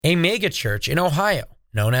A megachurch in Ohio,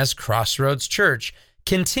 known as Crossroads Church,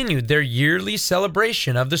 continued their yearly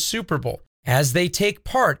celebration of the Super Bowl as they take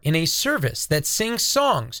part in a service that sings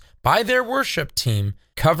songs by their worship team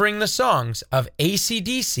covering the songs of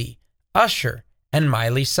AC/DC, Usher, and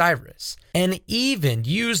Miley Cyrus, and even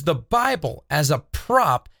use the Bible as a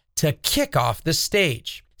prop to kick off the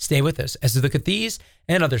stage. Stay with us as we look at these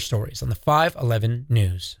and other stories on the 511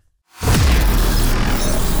 News.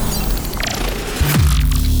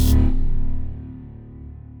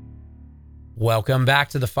 Welcome back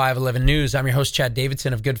to the 511 News. I'm your host, Chad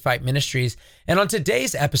Davidson of Good Fight Ministries. And on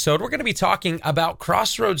today's episode, we're going to be talking about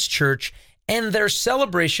Crossroads Church and their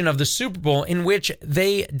celebration of the Super Bowl, in which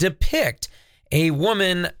they depict a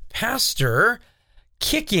woman pastor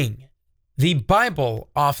kicking the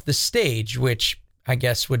Bible off the stage, which I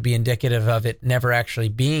guess would be indicative of it never actually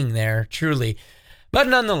being there, truly. But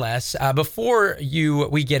nonetheless, before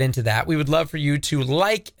we get into that, we would love for you to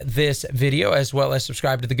like this video as well as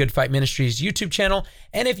subscribe to the Good Fight Ministries YouTube channel.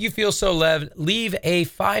 And if you feel so led, leave a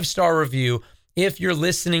 5-star review if you're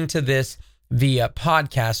listening to this via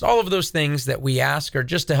podcast. All of those things that we ask are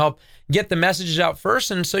just to help get the messages out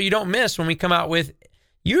first, and so you don't miss when we come out with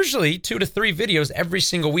usually 2 to 3 videos every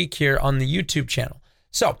single week here on the YouTube channel.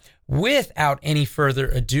 So without any further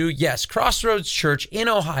ado, yes, Crossroads Church in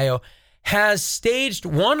Ohio has staged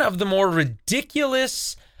one of the more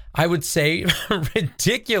ridiculous, I would say,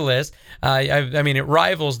 ridiculous. I mean, it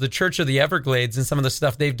rivals the Church of the Everglades and some of the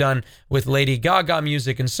stuff they've done with Lady Gaga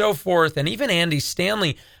music and so forth, and even Andy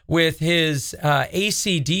Stanley with his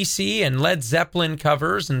AC/DC and Led Zeppelin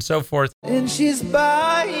covers and so forth. And she's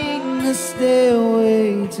buying the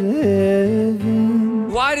stairway to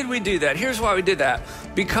heaven. Why did we do that? Here's why we did that.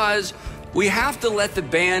 Because we have to let the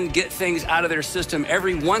band get things out of their system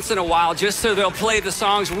every once in a while just so they'll play the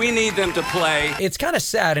songs we need them to play. It's kind of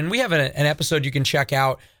sad, and we have an episode you can check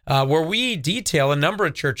out where we detail a number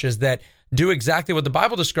of churches that do exactly what the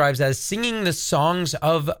Bible describes as singing the songs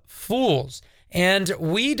of fools. And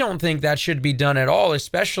we don't think that should be done at all,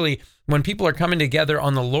 especially when people are coming together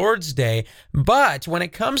on the Lord's Day. But when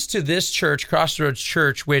it comes to this church, Crossroads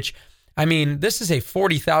Church, which, I mean, this is a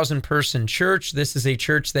 40,000 person church. This is a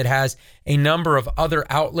church that has a number of other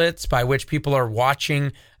outlets by which people are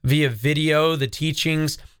watching via video the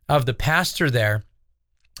teachings of the pastor there.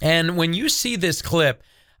 And when you see this clip,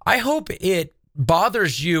 I hope it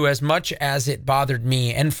bothers you as much as it bothered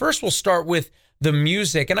me. And first, we'll start with the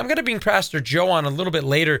music. And I'm going to bring Pastor Joe on a little bit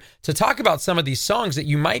later to talk about some of these songs that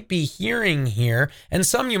you might be hearing here and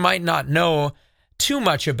some you might not know too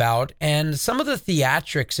much about, and some of the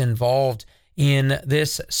theatrics involved in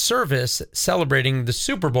this service celebrating the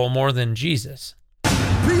Super Bowl more than Jesus.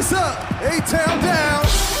 Peace up, A-Town down.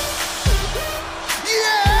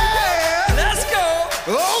 Yeah! Let's go.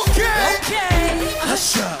 Okay. Okay.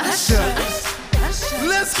 Usher, Usher.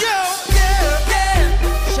 Let's go. Yeah,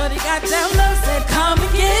 yeah. Shorty got down low, said, come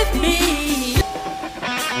and get me.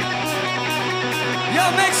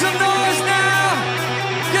 Y'all make some noise now.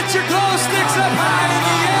 Get your glow sticks up high in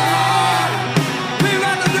the air. We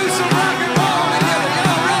about to do some rock and roll together.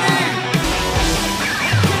 Y'all ready?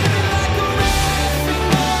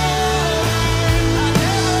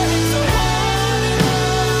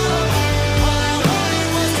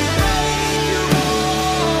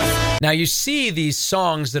 Now, you see these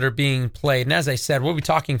songs that are being played, and as I said, we'll be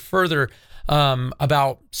talking further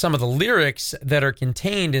about some of the lyrics that are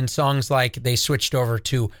contained in songs like they switched over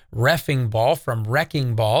to Reffing Ball from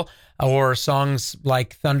Wrecking Ball, or songs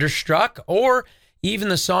like Thunderstruck, or even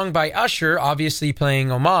the song by Usher, obviously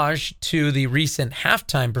paying homage to the recent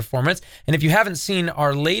halftime performance. And if you haven't seen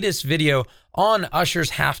our latest video on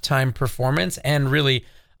Usher's halftime performance and really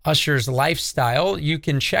Usher's lifestyle, you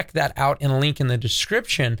can check that out in a link in the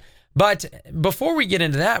description. But before we get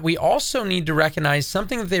into that, we also need to recognize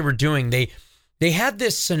something that they were doing. They had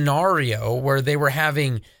this scenario where they were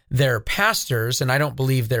having their pastors, and I don't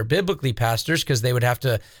believe they're biblically pastors because they would have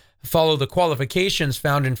to follow the qualifications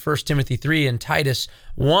found in 1 Timothy 3 and Titus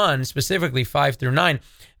 1, specifically 5 through 9.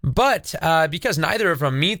 But because neither of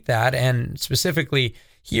them meet that, and specifically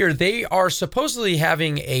here, they are supposedly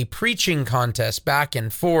having a preaching contest back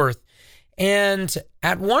and forth. And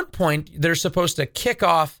at one point, they're supposed to kick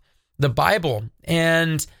off the Bible.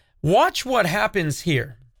 And watch what happens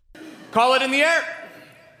here. Call it in the air.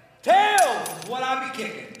 Tails, what I be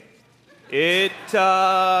kicking.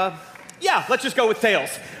 Yeah, let's just go with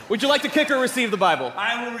tails. Would you like to kick or receive the Bible?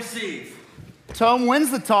 I will receive. Tome wins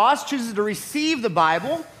the toss, chooses to receive the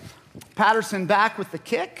Bible. Patterson back with the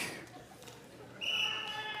kick.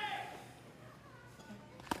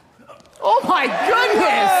 Oh my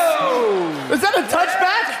goodness! Is that a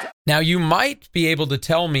touchback? Now, you might be able to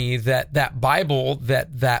tell me that that Bible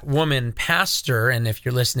that woman pastor, and if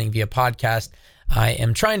you're listening via podcast, I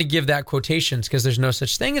am trying to give that quotations because there's no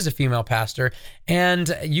such thing as a female pastor.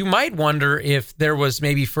 And you might wonder if there was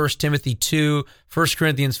maybe 1 Timothy 2, 1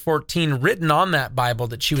 Corinthians 14 written on that Bible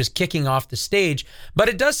that she was kicking off the stage. But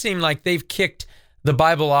it does seem like they've kicked the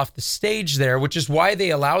Bible off the stage there, which is why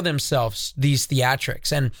they allow themselves these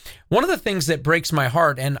theatrics. And one of the things that breaks my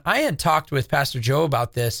heart, and I had talked with Pastor Joe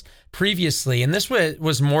about this previously, and this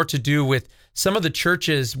was more to do with some of the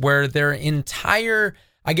churches where their entire,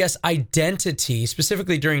 I guess, identity,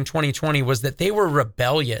 specifically during 2020, was that they were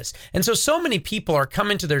rebellious. And so many people are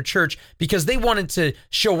coming to their church because they wanted to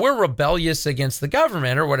show we're rebellious against the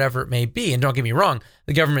government or whatever it may be. And don't get me wrong,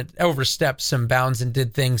 the government overstepped some bounds and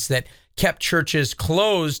did things that kept churches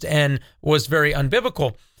closed and was very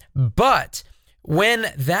unbiblical. But when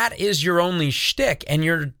that is your only shtick and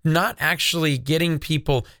you're not actually getting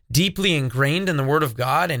people deeply ingrained in the Word of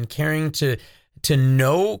God and caring to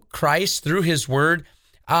know Christ through His Word,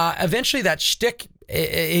 eventually that shtick,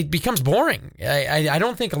 it becomes boring. I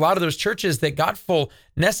don't think a lot of those churches that got full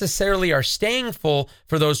necessarily are staying full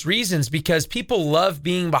for those reasons, because people love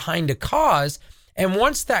being behind a cause. And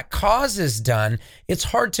once that cause is done, it's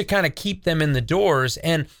hard to kind of keep them in the doors.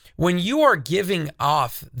 And when you are giving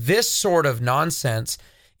off this sort of nonsense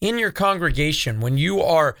in your congregation, when you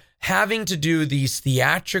are having to do these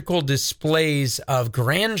theatrical displays of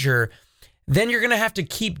grandeur, then you're going to have to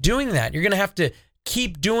keep doing that. You're going to have to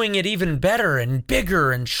keep doing it even better and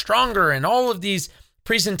bigger and stronger and all of these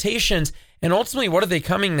presentations. And ultimately, what are they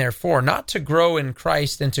coming there for? Not to grow in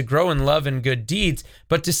Christ and to grow in love and good deeds,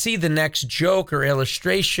 but to see the next joke or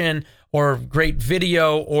illustration or great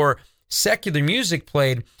video or secular music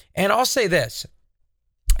played. And I'll say this.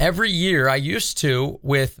 Every year I used to,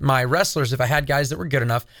 with my wrestlers, if I had guys that were good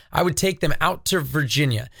enough, I would take them out to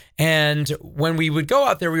Virginia. And when we would go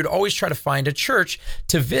out there, we would always try to find a church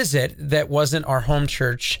to visit that wasn't our home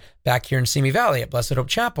church back here in Simi Valley at Blessed Hope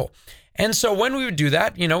Chapel. And so when we would do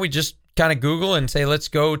that, we just kind of Google and say, let's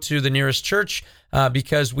go to the nearest church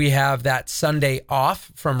because we have that Sunday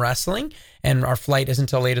off from wrestling and our flight isn't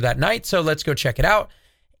until later that night. So let's go check it out.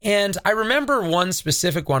 And I remember one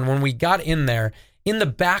specific one when we got in there. In the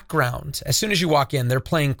background, as soon as you walk in, they're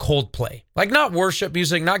playing Coldplay. Like, not worship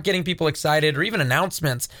music, not getting people excited or even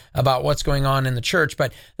announcements about what's going on in the church,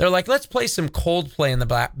 but they're like, let's play some Coldplay in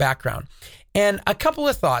the background. And a couple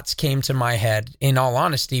of thoughts came to my head, in all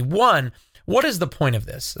honesty. One, what is the point of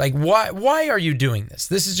this? Like, why are you doing this?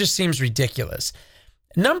 This just seems ridiculous.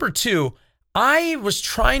 Number two, I was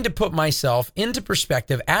trying to put myself into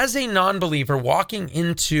perspective as a non-believer walking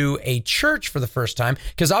into a church for the first time,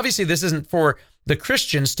 because obviously this isn't for the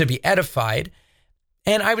Christians to be edified.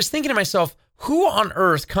 And I was thinking to myself, who on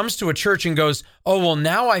earth comes to a church and goes, oh, well,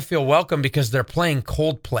 now I feel welcome because they're playing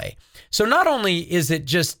Coldplay? So not only is it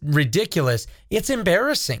just ridiculous, it's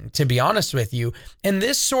embarrassing, to be honest with you. And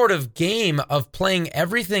this sort of game of playing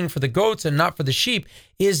everything for the goats and not for the sheep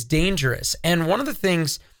is dangerous. And one of the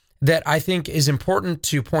things that I think is important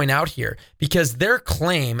to point out here, because their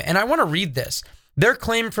claim, and I want to read this, their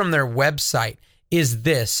claim from their website is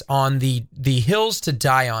this on the hills to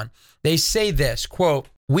die on. They say this, quote,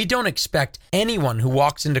 "We don't expect anyone who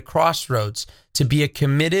walks into Crossroads to be a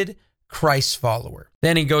committed Christ follower."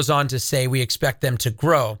 Then he goes on to say, we expect them to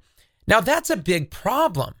grow. Now that's a big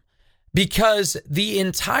problem, because the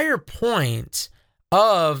entire point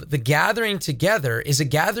of the gathering together is a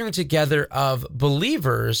gathering together of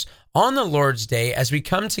believers on the Lord's Day as we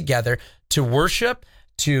come together to worship,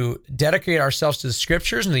 to dedicate ourselves to the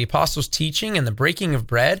scriptures and the apostles' teaching and the breaking of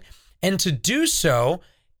bread. And to do so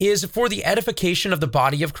is for the edification of the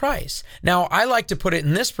body of Christ. Now, I like to put it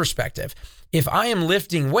in this perspective. If I am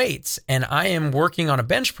lifting weights and I am working on a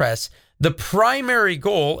bench press, the primary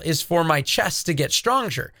goal is for my chest to get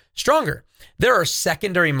stronger. There are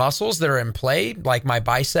secondary muscles that are in play, like my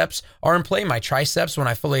biceps are in play, my triceps when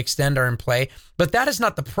I fully extend are in play, but that is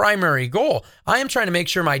not the primary goal. I am trying to make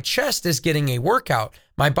sure my chest is getting a workout.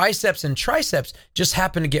 My biceps and triceps just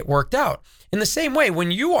happen to get worked out. In the same way,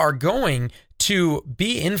 when you are going to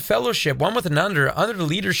be in fellowship one with another under the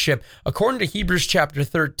leadership, according to Hebrews chapter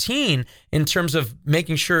 13, in terms of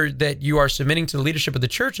making sure that you are submitting to the leadership of the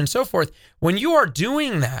church and so forth, when you are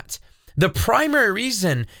doing that, the primary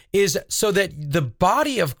reason is so that the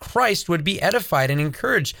body of Christ would be edified and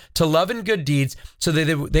encouraged to love and good deeds, so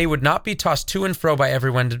that they would not be tossed to and fro by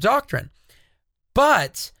every wind of doctrine.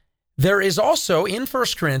 But there is also in 1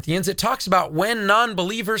 Corinthians, it talks about when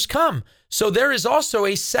non-believers come. So there is also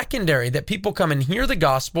a secondary that people come and hear the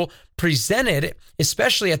gospel presented,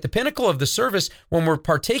 especially at the pinnacle of the service when we're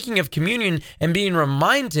partaking of communion and being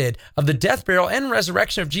reminded of the death, burial, and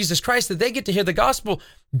resurrection of Jesus Christ, that they get to hear the gospel.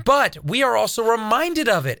 But we are also reminded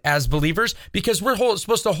of it as believers because we're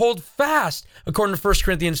supposed to hold fast, according to 1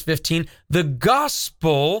 Corinthians 15, the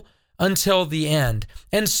gospel until the end.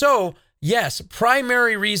 And so, yes,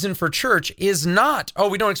 primary reason for church is not,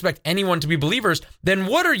 we don't expect anyone to be believers. Then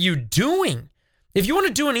what are you doing? If you want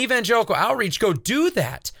to do an evangelical outreach, go do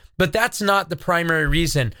that. But that's not the primary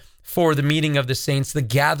reason for the meeting of the saints, the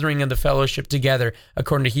gathering of the fellowship together,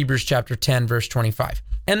 according to Hebrews chapter 10, verse 25.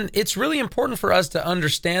 And it's really important for us to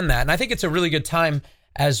understand that. And I think it's a really good time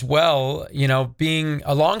as well, being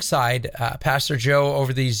alongside Pastor Joe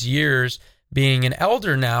over these years, being an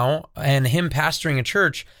elder now, and him pastoring a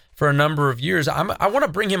church for a number of years. I want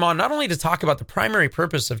to bring him on not only to talk about the primary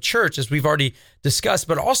purpose of church, as we've already discussed,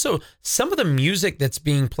 but also some of the music that's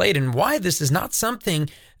being played and why this is not something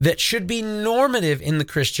that should be normative in the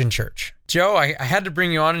Christian church. Joe, I had to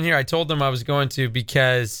bring you on in here. I told them I was going to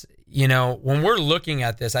because, when we're looking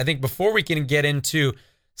at this, I think before we can get into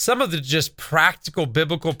some of the just practical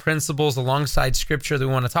biblical principles alongside scripture that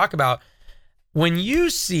we want to talk about, when you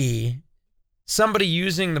see somebody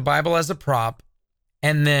using the Bible as a prop,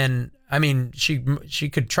 and then, she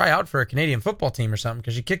could try out for a Canadian football team or something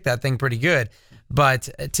because she kicked that thing pretty good. But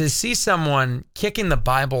to see someone kicking the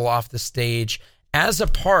Bible off the stage as a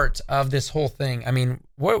part of this whole thing,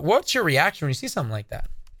 what's your reaction when you see something like that?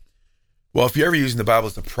 Well, if you're ever using the Bible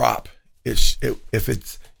as a prop, if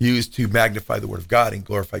it's used to magnify the Word of God and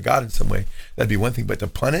glorify God in some way, that'd be one thing. But to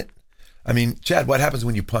punt it, Chad, what happens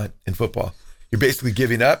when you punt in football? You're basically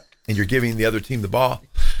giving up and you're giving the other team the ball.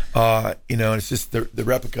 And it's just the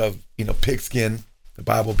replica of, pigskin, the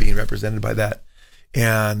Bible being represented by that.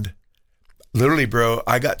 And literally, bro,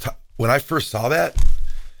 when I first saw that,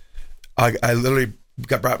 I literally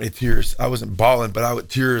brought me to tears. I wasn't bawling, but I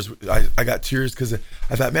got tears because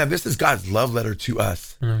I thought, man, this is God's love letter to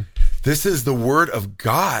us. Mm. This is the word of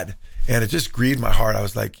God. And it just grieved my heart. I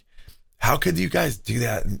was like, how could you guys do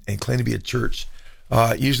that and claim to be a church?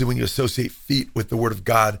 Usually when you associate feet with the word of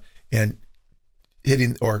God and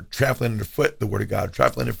hitting or trampling underfoot the word of God,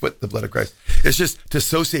 trampling underfoot the blood of Christ, it's just to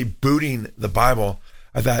associate booting the Bible.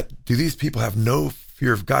 I thought, do these people have no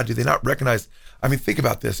fear of God? Do they not recognize? Think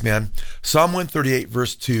about this, man. Psalm 138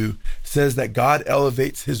 verse 2 says that God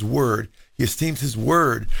elevates his word. He esteems his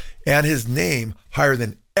word and his name higher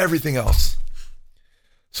than everything else.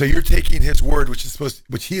 So you're taking his word, which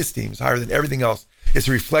he esteems higher than everything else. It's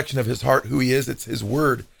a reflection of his heart, who he is. It's his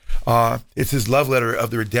word. It's his love letter of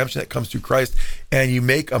the redemption that comes through Christ, and you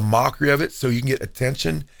make a mockery of it so you can get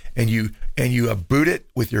attention, and you boot it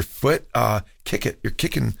with your foot, kick it. You're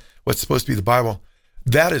kicking what's supposed to be the Bible.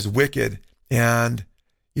 That is wicked. And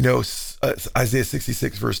Isaiah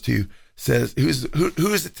 66 verse 2 says, who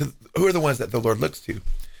are the ones that the Lord looks to?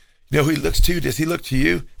 Who he looks to? Does he look to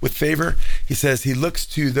you with favor? He says he looks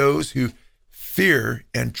to those who fear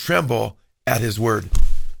and tremble at his word.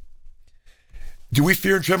 Do we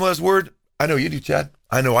fear and tremble at his word? I know you do, Chad.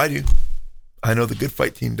 I know I do. I know the Good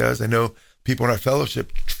Fight team does. I know people in our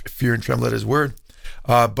fellowship fear and tremble at his word.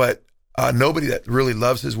 But nobody that really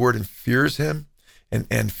loves his word and fears him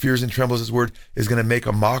and fears and trembles his word is going to make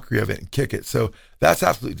a mockery of it and kick it. So that's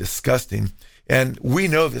absolutely disgusting. And we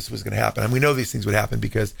know this was going to happen. And we know these things would happen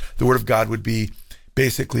because the word of God would be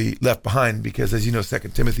basically left behind. Because as you know, 2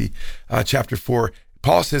 Timothy chapter 4,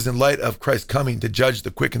 Paul says, in light of Christ coming to judge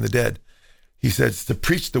the quick and the dead, he says to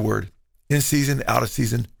preach the word in season, out of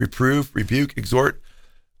season, reprove, rebuke, exhort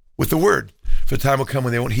with the word. For the time will come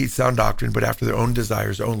when they won't heed sound doctrine, but after their own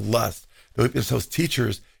desires, their own lust, they'll make themselves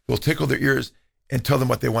teachers who will tickle their ears and tell them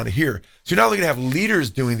what they want to hear. So you're not only going to have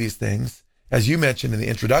leaders doing these things, as you mentioned in the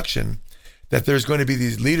introduction, that there's going to be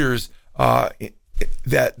these leaders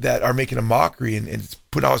that are making a mockery and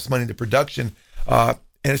put all this money into production, and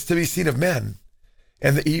it's to be seen of men.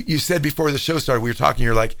 And you said before the show started, we were talking,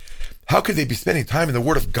 you're like, how could they be spending time in the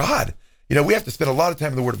Word of God? We have to spend a lot of time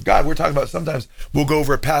in the Word of God. We're talking about sometimes we'll go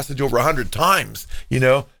over a passage over 100 times,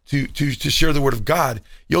 to share the Word of God.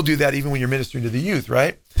 You'll do that even when you're ministering to the youth,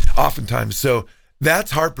 right? Oftentimes. So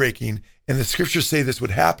that's heartbreaking. And the scriptures say this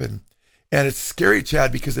would happen. And it's scary,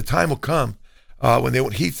 Chad, because the time will come when they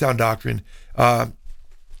won't heed sound doctrine.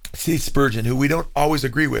 C. Spurgeon, who we don't always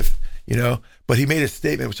agree with, but he made a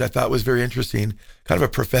statement which I thought was very interesting, kind of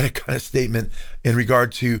a prophetic kind of statement in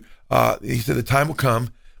regard to, he said, the time will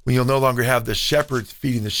come when you'll no longer have the shepherds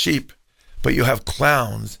feeding the sheep, but you'll have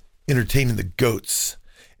clowns entertaining the goats.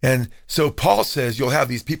 And so Paul says you'll have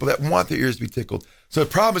these people that want their ears to be tickled. So the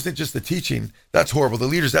problem isn't just the teaching. That's horrible. The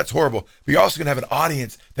leaders, that's horrible. But you're also going to have an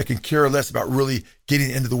audience that can care less about really getting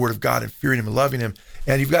into the Word of God and fearing Him and loving Him.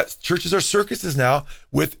 And you've got churches or circuses now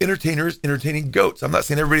with entertainers entertaining goats. I'm not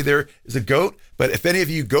saying everybody there is a goat, but if any of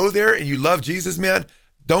you go there and you love Jesus, man,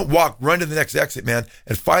 don't run to the next exit, man,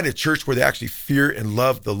 and find a church where they actually fear and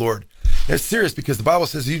love the Lord. And it's serious because the Bible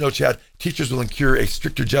says, Chad, teachers will incur a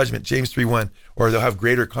stricter judgment, James 3:1, or they'll have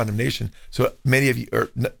greater condemnation. So many of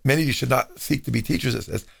you should not seek to be teachers, it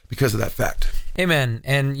says, because of that fact. Amen.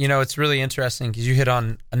 And, it's really interesting because you hit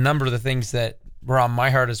on a number of the things that were on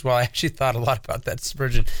my heart as well. I actually thought a lot about that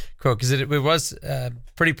Spurgeon quote because it was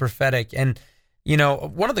pretty prophetic. And,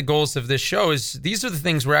 one of the goals of this show is these are the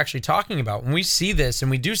things we're actually talking about. When we see this and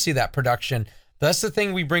we do see that production, that's the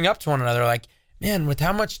thing we bring up to one another. Like, man, with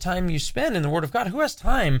how much time you spend in the Word of God, who has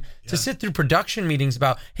time to sit through production meetings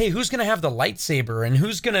about, hey, who's going to have the lightsaber and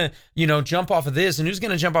who's going to, jump off of this and who's going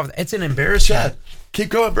to jump off of that? It's an embarrassment. Chad, keep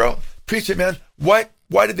going, bro. Preach it, man. Why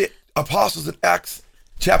did the apostles in Acts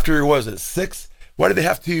chapter, 6, why did they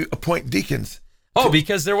have to appoint deacons? Oh,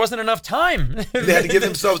 because there wasn't enough time. They had to give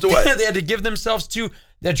themselves to what? They had to give themselves to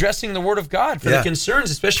addressing the Word of God for the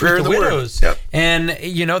concerns, especially Prayer with the widows. Yep. And,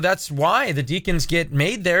 that's why the deacons get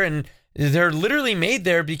made there, and they're literally made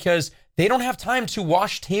there because they don't have time to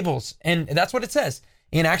wash tables. And that's what it says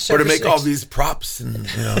in Acts chapter 6. Or to make all these props and,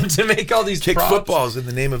 to make all these kick props. footballs in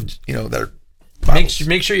the name of, that are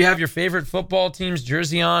Make sure you have your favorite football team's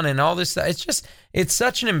jersey on and all this stuff. It's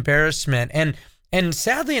such an embarrassment. And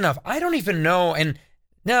sadly enough, I don't even know, and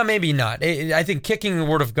no, maybe not. I think kicking the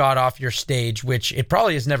Word of God off your stage, which it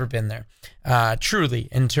probably has never been there, truly,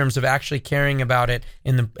 in terms of actually caring about it.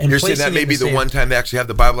 You're saying that may be the one time they actually have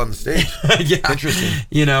the Bible on the stage? Yeah. Interesting.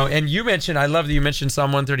 And you mentioned, I love that you mentioned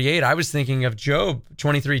Psalm 138. I was thinking of Job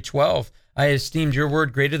 23:12. I esteemed your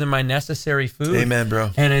word greater than my necessary food. Amen,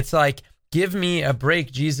 bro. And it's like, give me a break.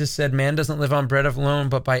 Jesus said, man doesn't live on bread alone,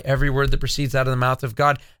 but by every word that proceeds out of the mouth of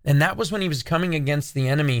God. And that was when he was coming against the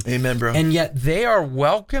enemy. Amen, bro. And yet they are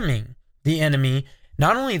welcoming the enemy,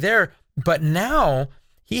 not only there, but now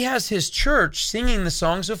he has his church singing the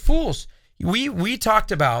songs of fools. We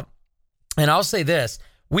talked about, and I'll say this,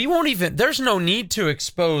 there's no need to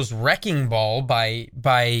expose Wrecking Ball by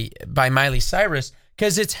Miley Cyrus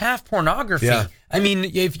because it's half pornography. Yeah. I mean,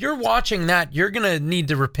 if you're watching that, you're going to need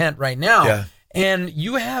to repent right now. Yeah. And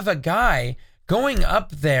you have a guy going up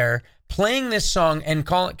there playing this song and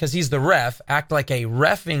calling, because he's the ref, act like a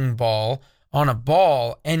reffing ball on a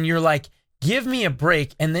ball. And you're like, give me a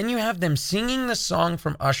break. And then you have them singing the song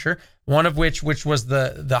from Usher, one of which was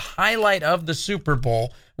the highlight of the Super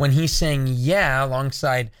Bowl when he sang Yeah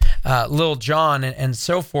alongside Lil Jon and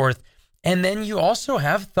so forth. And then you also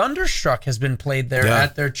have Thunderstruck has been played there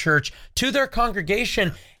at their church to their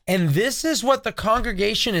congregation. And this is what the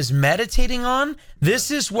congregation is meditating on.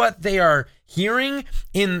 This is what they are hearing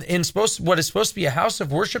in what is supposed to be a house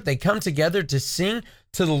of worship. They come together to sing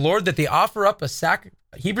to the Lord, that they offer up a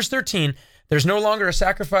Hebrews 13. There's no longer a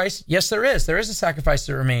sacrifice. Yes, there is. There is a sacrifice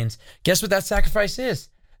that remains. Guess what that sacrifice is?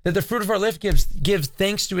 That the fruit of our lips gives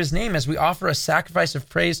thanks to his name as we offer a sacrifice of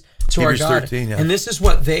praise to Hebrews our God. 13, yeah. And this is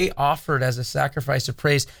what they offered as a sacrifice of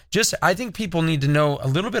praise. I think people need to know a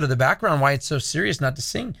little bit of the background, why it's so serious not to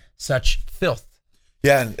sing such filth.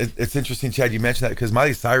 Yeah, and it's interesting, Chad, you mentioned that because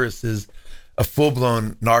Miley Cyrus is a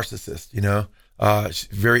full-blown narcissist, she's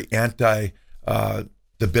very anti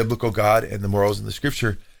the biblical God and the morals in the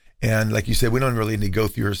scripture. And like you said, we don't really need to go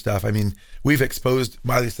through her stuff. I mean, we've exposed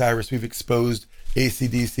Miley Cyrus, we've exposed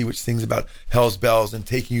AC/DC, which sings about hell's bells and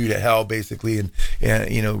taking you to hell, basically,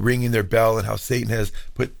 and ringing their bell, and how Satan has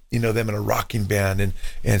put them in a rocking band,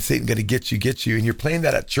 and Satan going to get you, and you're playing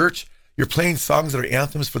that at church. You're playing songs that are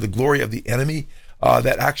anthems for the glory of the enemy,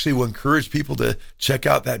 that actually will encourage people to check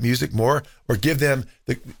out that music more, or give them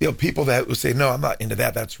people that will say, no, I'm not into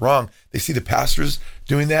that. That's wrong. They see the pastors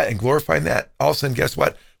doing that and glorifying that. All of a sudden, guess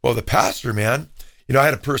what? Well, the pastor, man, I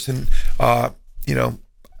had a person,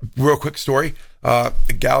 real quick story. A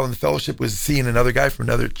gal in the fellowship was seeing another guy from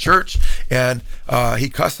another church, and he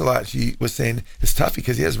cussed a lot. She was saying it's tough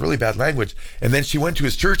because he has really bad language. And then she went to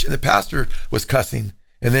his church, and the pastor was cussing.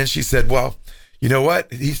 And then she said, well, you know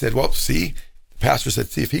what? He said, well, see, the pastor said,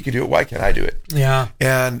 see, if he can do it, why can't I do it? Yeah.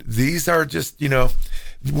 And these are just,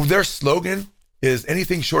 their slogan is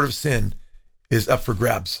anything short of sin is up for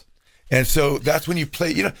grabs. And so that's when you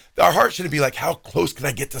play, our heart shouldn't be like, how close can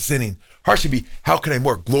I get to sinning? Heart should be, how can I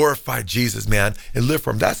more glorify Jesus, man, and live for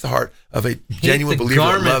him? That's the heart of a genuine believer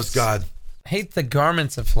that loves God. Hate the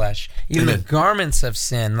garments of flesh, even the garments of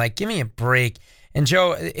sin. Like, give me a break. And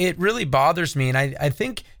Joe, it really bothers me. And I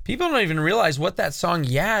think people don't even realize what that song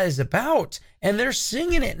 "Yeah" is about. And they're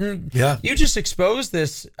singing it. And you just exposed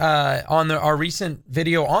this on our recent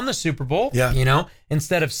video on the Super Bowl. Yeah. You know,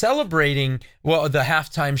 instead of celebrating, the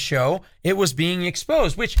halftime show, it was being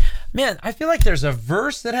exposed, which, man, I feel like there's a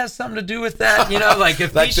verse that has something to do with that. You know, like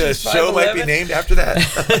if like the show might be named after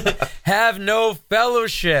that. Have no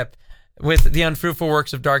fellowship with the unfruitful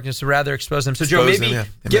works of darkness, rather expose them. So, Joe, maybe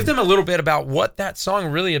give them a little bit about what that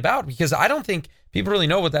song really about, because I don't think people really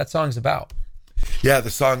know what that song's about. Yeah,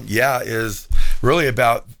 the song is really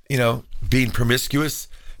about, being promiscuous,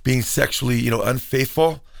 being sexually,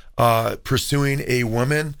 unfaithful, pursuing a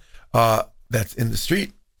woman that's in the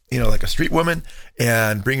street, like a street woman,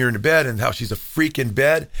 and bring her into bed, and how she's a freak in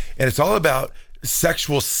bed. And it's all about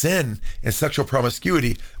sexual sin and sexual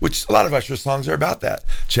promiscuity, which a lot of Usher songs are about that,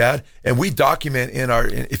 Chad. And we document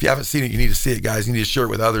if you haven't seen it, you need to see it, guys. You need to share it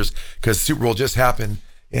with others, because Super Bowl just happened.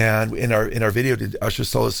 And in our video, did Usher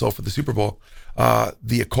sell his soul for the Super Bowl?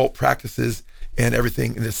 The occult practices and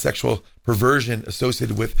everything in the sexual perversion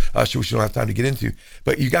associated with Usher, which we don't have time to get into.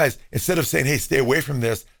 But you guys, instead of saying, hey, stay away from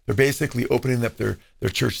this, they're basically opening up their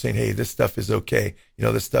church, saying, hey, this stuff is okay.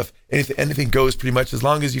 This stuff, anything goes pretty much, as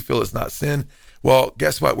long as you feel it's not sin. Well,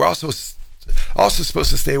 guess what? We're also supposed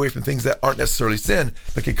to stay away from things that aren't necessarily sin,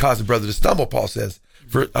 but can cause a brother to stumble, Paul says.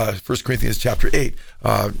 For 1 Corinthians chapter 8,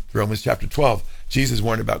 Romans chapter 12. Jesus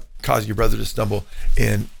warned about causing your brother to stumble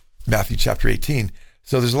in Matthew chapter 18.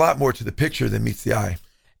 So there's a lot more to the picture than meets the eye.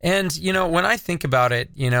 And, when I think about it,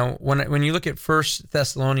 when you look at 1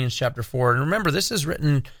 Thessalonians chapter 4, and remember, this is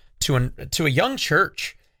written to a young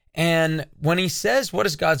church. And when he says, what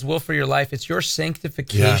is God's will for your life? It's your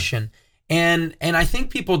sanctification. And I think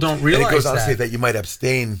people don't realize that. And it goes on to say that you might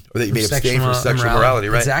abstain, or that you may abstain from sexual immorality,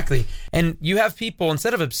 right? Exactly. And you have people,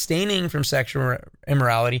 instead of abstaining from sexual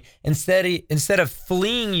immorality, instead of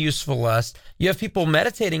fleeing useful lust, you have people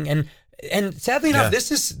meditating. And sadly enough,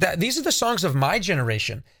 these are the songs of my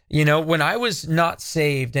generation. When I was not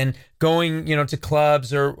saved and going, to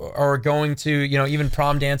clubs or going to, even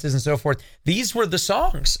prom dances and so forth, these were the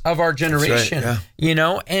songs of our generation, right,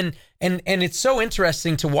 yeah. And it's so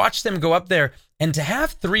interesting to watch them go up there and to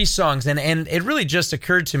have three songs. And it really just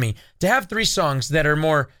occurred to me to have three songs that are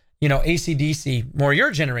more, AC/DC, more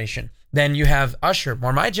your generation. Then you have Usher,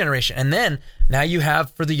 more my generation. And then now you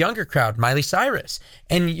have, for the younger crowd, Miley Cyrus.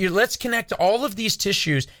 And let's connect all of these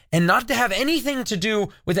tissues and not to have anything to do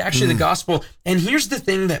with actually the gospel. And here's the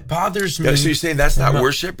thing that bothers me. So you're saying that's not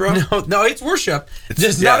worship, bro? No, it's worship. It's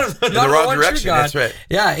just not in the wrong direction. God. That's right.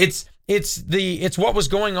 Yeah, it's what was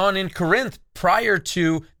going on in Corinth prior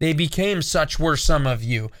to they became such were some of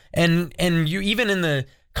you. And you, even in the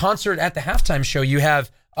concert at the halftime show, you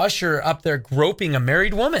have Usher up there groping a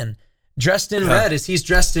married woman, dressed in red as he's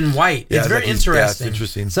dressed in white. It's very interesting. Yeah, it's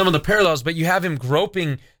interesting. Some of the parallels, but you have him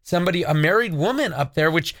groping a married woman up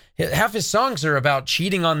there, which half his songs are about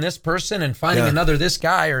cheating on this person and finding this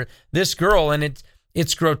guy or this girl, and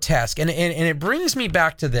it's grotesque. And it brings me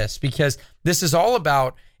back to this, because this is all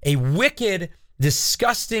about a wicked,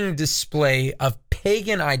 disgusting display of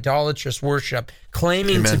pagan idolatrous worship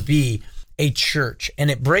claiming to be a church. And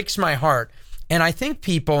it breaks my heart. And I think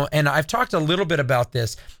people, and I've talked a little bit about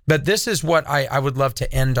this, but this is what I would love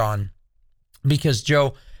to end on. Because,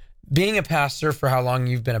 Joe, being a pastor, for how long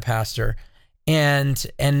you've been a pastor, and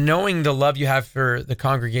knowing the love you have for the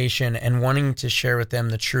congregation and wanting to share with them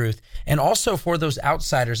the truth, and also for those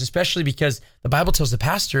outsiders, especially because the Bible tells the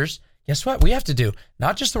pastors, guess what? We have to do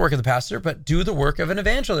not just the work of the pastor, but do the work of an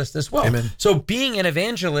evangelist as well. Amen. So being an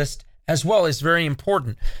evangelist as well is very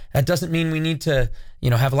important. That doesn't mean we need to,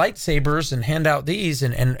 have lightsabers and hand out these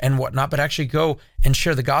and whatnot, but actually go and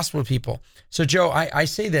share the gospel with people. So, Joe, I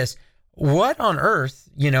say this, what on earth,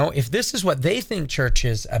 if this is what they think church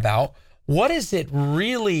is about, what is it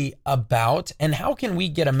really about? And how can we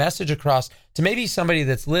get a message across to maybe somebody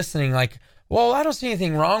that's listening like, well, I don't see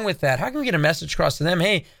anything wrong with that. How can we get a message across to them?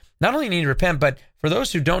 Hey, not only need to repent, but for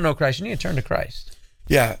those who don't know Christ, you need to turn to Christ.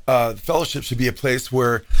 Yeah, fellowship should be a place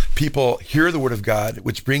where people hear the word of God,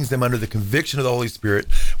 which brings them under the conviction of the Holy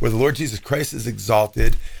Spirit, where the Lord Jesus Christ is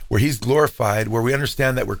exalted, where he's glorified, where we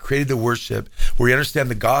understand that we're created to worship, where we understand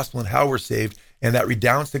the gospel and how we're saved, and that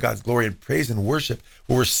redounds to God's glory and praise and worship,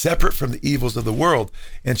 where we're separate from the evils of the world.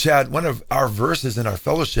 And Chad, one of our verses in our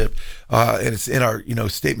fellowship, and it's in our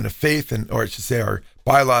statement of faith, or I should say our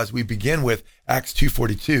bylaws, we begin with Acts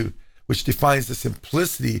 2:42, which defines the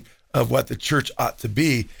simplicity of what the church ought to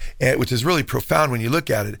be, and which is really profound when you look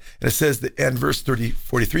at it. And it says that, and verse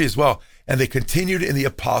 43 as well, and they continued in the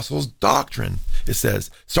apostles' doctrine. It says,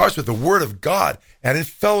 starts with the word of God and in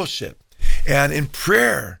fellowship and in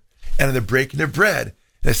prayer and they're breaking their bread.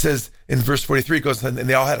 And it says in verse 43, it goes, and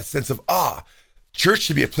they all had a sense of awe. Church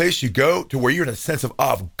should be a place you go to where you're in a sense of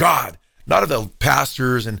awe of God, not of the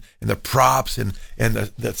pastors and the props and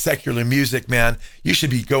the secular music, man. You should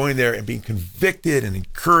be going there and being convicted and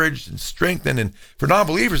encouraged and strengthened. And for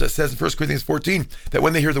non-believers, it says in 1 Corinthians 14 that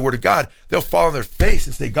when they hear the word of God, they'll fall on their face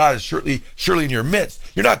and say, God is surely in your midst.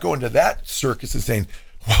 You're not going to that circus and saying,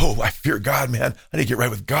 whoa, I fear God, man. I need to get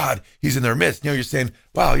right with God. He's in their midst. You're saying,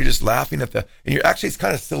 wow, you're just laughing and you're actually, it's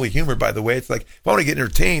kind of silly humor, by the way. It's like, if I want to get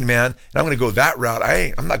entertained, man, and I'm going to go that route,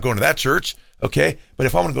 I'm not going to that church. Okay. But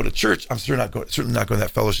if I want to go to church, I'm certainly not going to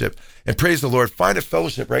that fellowship. And praise the Lord. Find a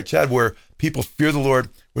fellowship, right, Chad, where people fear the Lord,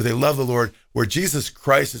 where they love the Lord, where Jesus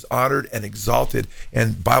Christ is honored and exalted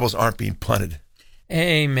and Bibles aren't being punted.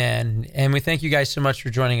 Amen. And we thank you guys so much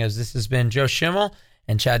for joining us. This has been Joe Schimmel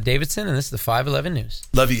and Chad Davidson, and this is the 511 News.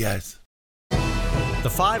 Love you guys. The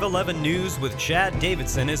 511 News with Chad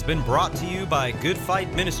Davidson has been brought to you by Good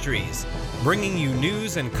Fight Ministries, bringing you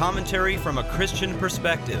news and commentary from a Christian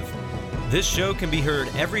perspective. This show can be heard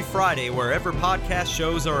every Friday wherever podcast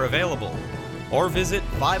shows are available, or visit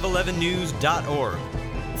 511news.org.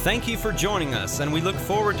 Thank you for joining us, and we look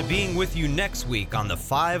forward to being with you next week on the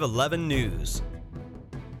 511 News.